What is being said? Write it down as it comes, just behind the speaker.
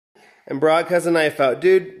and Brock has a knife out.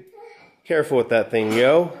 Dude, careful with that thing,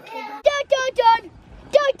 yo.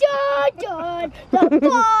 The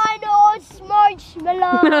final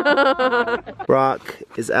marshmallow. Brock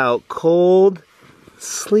is out cold,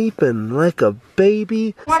 sleeping like a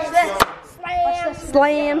baby. Watch this. Slam.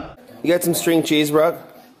 Slam. You got some string cheese, Brock?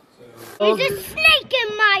 There's a snake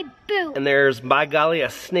in my boot. And there's, by golly, a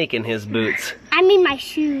snake in his boots. I mean my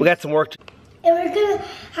shoes. We got some work to do. And we're gonna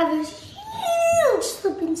have a huge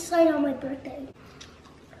slip and slide on my birthday.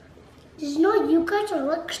 Did you know you guys are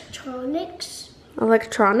electronics?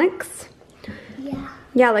 Electronics? Yeah.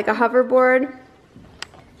 Yeah, like a hoverboard.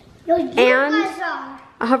 No, you guys are.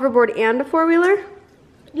 A hoverboard and a four-wheeler?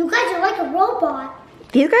 You guys are like a robot.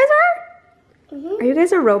 These guys are? Mm-hmm. Are you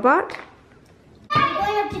guys a robot? I'm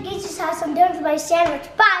going up to Gage's house. I'm done with my sandwich.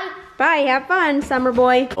 Bye. Bye, have fun, summer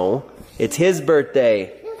boy. Oh, it's his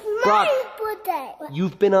birthday. It's Brock, my birthday.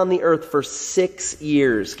 you've been on the earth for 6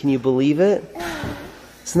 years. Can you believe it?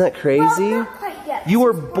 Isn't that crazy? Well, not quite yet. You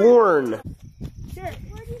were born. Sure.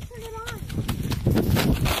 Where do you turn it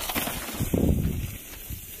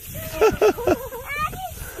on?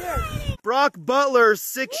 Brock Butler,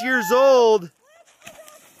 6 years old.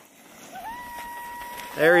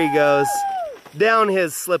 There he goes. Down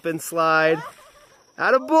his slip and slide.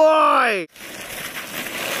 Atta boy!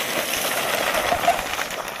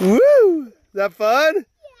 Woo! Is that fun? Yeah.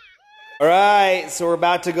 All right, so we're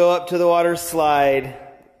about to go up to the water slide.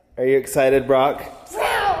 Are you excited, Brock?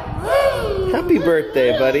 Happy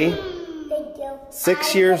birthday, buddy. Thank you.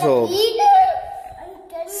 6 years old.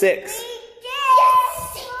 6.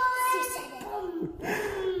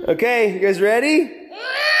 Okay, you guys ready?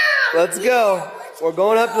 Let's go. We're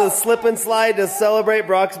going up to the slip and slide to celebrate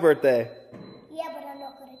Brock's birthday. Yeah, but I'm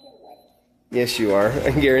not gonna get wet. Yes, you are.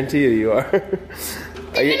 I guarantee you are. I'm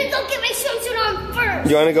gonna go get my swimsuit on first.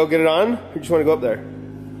 You want to go get it on? Or just want to go up there?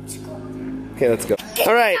 Let's go. Okay, let's go.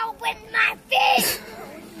 All right. Out with my feet.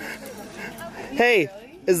 Hey,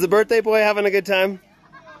 is the birthday boy having a good time?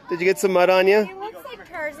 Did you get some mud on you? It looks like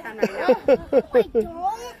Tarzan right now. I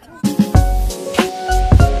don't.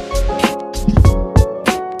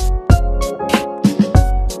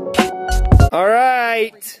 All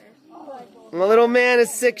right. My little man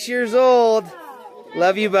is 6 years old.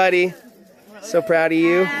 Love you, buddy. So proud of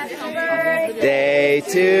you. Day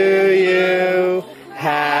to you.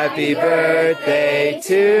 Happy birthday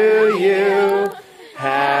to you.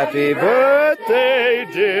 Happy birthday,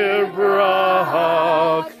 dear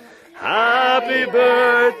Brock. Happy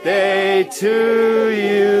birthday to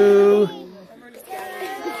you.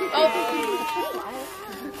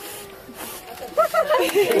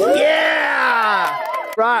 Yeah!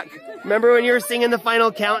 Brock, remember when you were singing the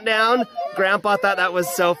final countdown? Grandpa thought that was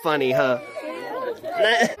so funny, huh?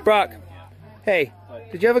 Brock, hey,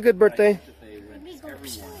 did you have a good birthday?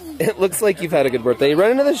 It looks like you've had a good birthday.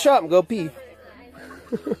 Run into the shop and go pee.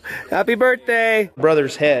 Happy birthday!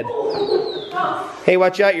 Brother's head. Hey,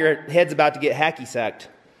 watch out, your head's about to get hacky sacked.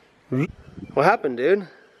 What happened, dude?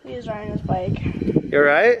 He was riding his bike. You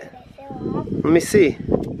alright? Let me see.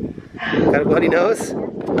 Got a bloody nose?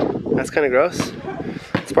 That's kind of gross.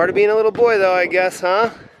 It's part of being a little boy though, I guess, huh?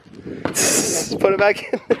 Put it back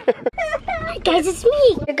in there. Hi guys, it's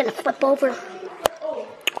me. You're gonna flip over.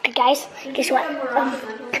 Hey guys, guess what?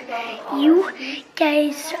 You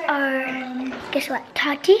guys are, guess what?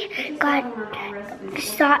 Tati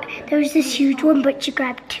thought there was this huge one, but she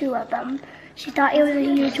grabbed 2 of them. She thought it was a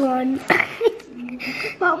huge one.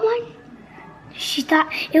 What one? She thought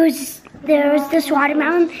there was this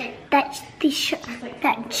watermelon that she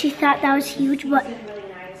thought that was huge, but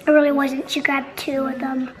it really wasn't. She grabbed 2 of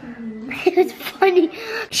them. It was funny.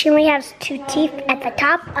 She only has 2 teeth at the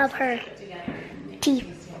top of her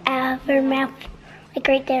mouth, like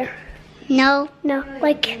right there. No,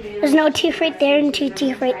 like there's no teeth right there and 2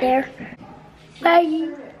 teeth right there. Bye.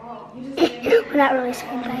 We're not really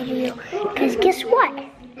saying bye to you, because guess what?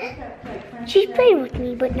 She's playing with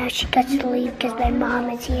me, but now she gets to leave because my mom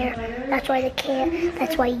is here. That's why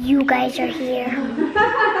that's why you guys are here.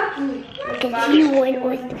 Because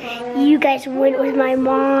you guys went with my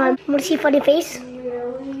mom. Want to see a funny face? And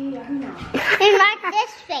like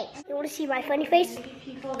this face. You want to see my funny face?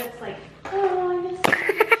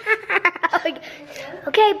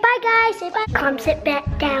 Okay, bye guys. Say bye. Comment back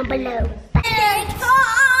down below.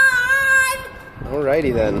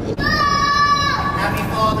 Alrighty then. Happy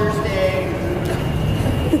Father's Day.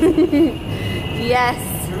 Yes.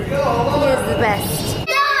 Here we go. He is the best.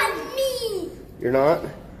 Not me. You're not?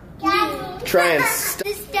 Daddy, Try and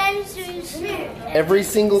every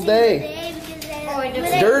single day.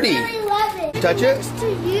 It's dirty. Touch it? To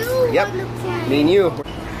you. Yep. Me and you.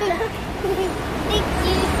 Thank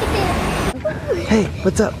you. Hey,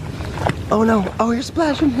 what's up? Oh no, oh you're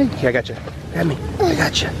splashing. Hey, here, I got you. Grab me, I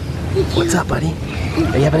got you. What's up, buddy?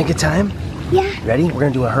 Are you having a good time? Yeah. Ready? We're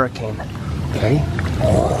gonna do a hurricane. Ready?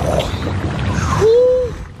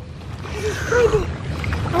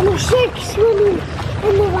 I'm a shark swimming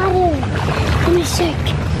in the water. I'm a shark.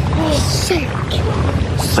 I'm a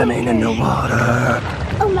shark. Swimming in the water.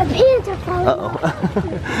 Oh, my pants are falling.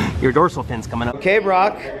 Uh-oh. Your dorsal fin's coming up. Okay,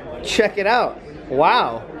 Brock, check it out.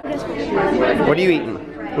 Wow. What are you eating?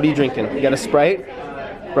 What are you drinking? You got a Sprite?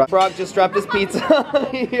 Brock just dropped his pizza.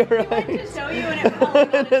 You alright?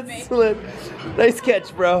 That's slick. Nice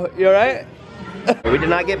catch, bro. You alright? We did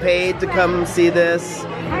not get paid to come see this.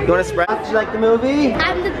 You want a Sprite? Did you like the movie?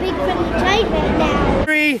 I'm the big friendly giant right now.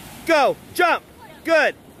 3, go. Jump.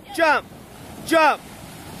 Good. Jump. Jump.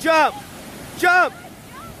 Jump. Jump.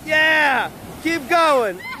 Yeah. Keep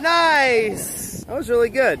going. Nice. That was really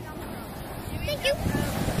good. Thank you.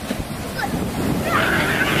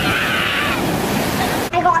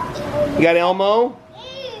 I got Elmo. You got Elmo?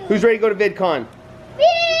 Who's ready to go to VidCon?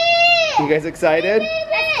 You guys excited?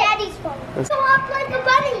 That's Daddy's phone. So hop like a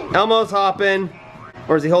bunny. Elmo's hopping.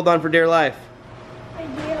 Or is he hold on for dear life?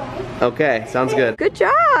 Okay, sounds good. Good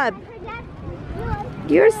job.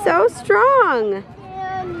 You're so strong.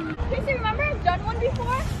 Kristen, remember I've done one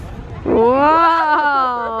before?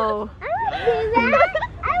 Whoa.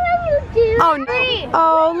 I love you. Oh, no.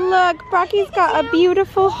 Oh, look. Brocky's got a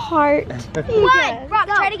beautiful heart. One. Brock,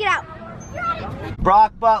 try to get out.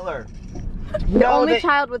 Brock Butler. The only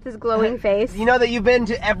child with his glowing face. You know that you've been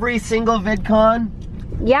to every single VidCon?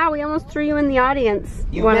 Yeah, we almost threw you in the audience.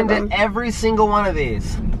 You've been to every single one of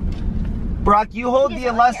these. Brock, you hold the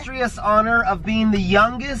illustrious honor of being the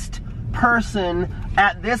youngest person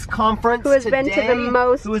at this conference Who has been to the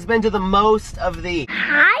most. Who has been to the most of these.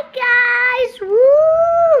 Hi guys.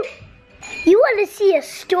 Woo! You want to see a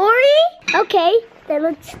story? Okay, then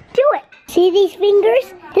let's do it. See these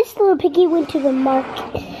fingers? This little piggy went to the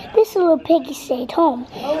market. This little piggy stayed home.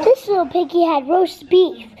 This little piggy had roast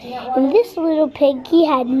beef. And this little piggy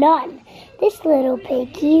had none. This little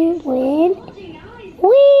piggy went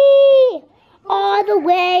wee all the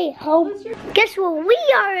way home. Guess what we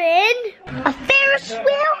are in? A Ferris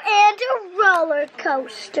wheel and a roller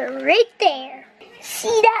coaster right there.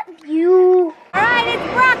 See that view? All right, it's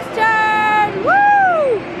Brock's turn.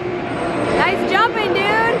 Woo! Nice jumping,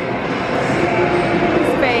 dude.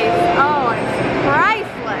 His face. Oh, it's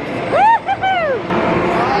priceless. Woo-hoo-hoo!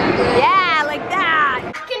 Yeah, like that.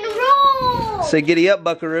 Rock and roll. Say giddy up,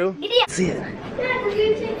 buckaroo. Giddy up. See it.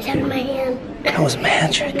 It's out of my hand. That was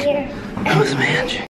magic. Here. That was magic.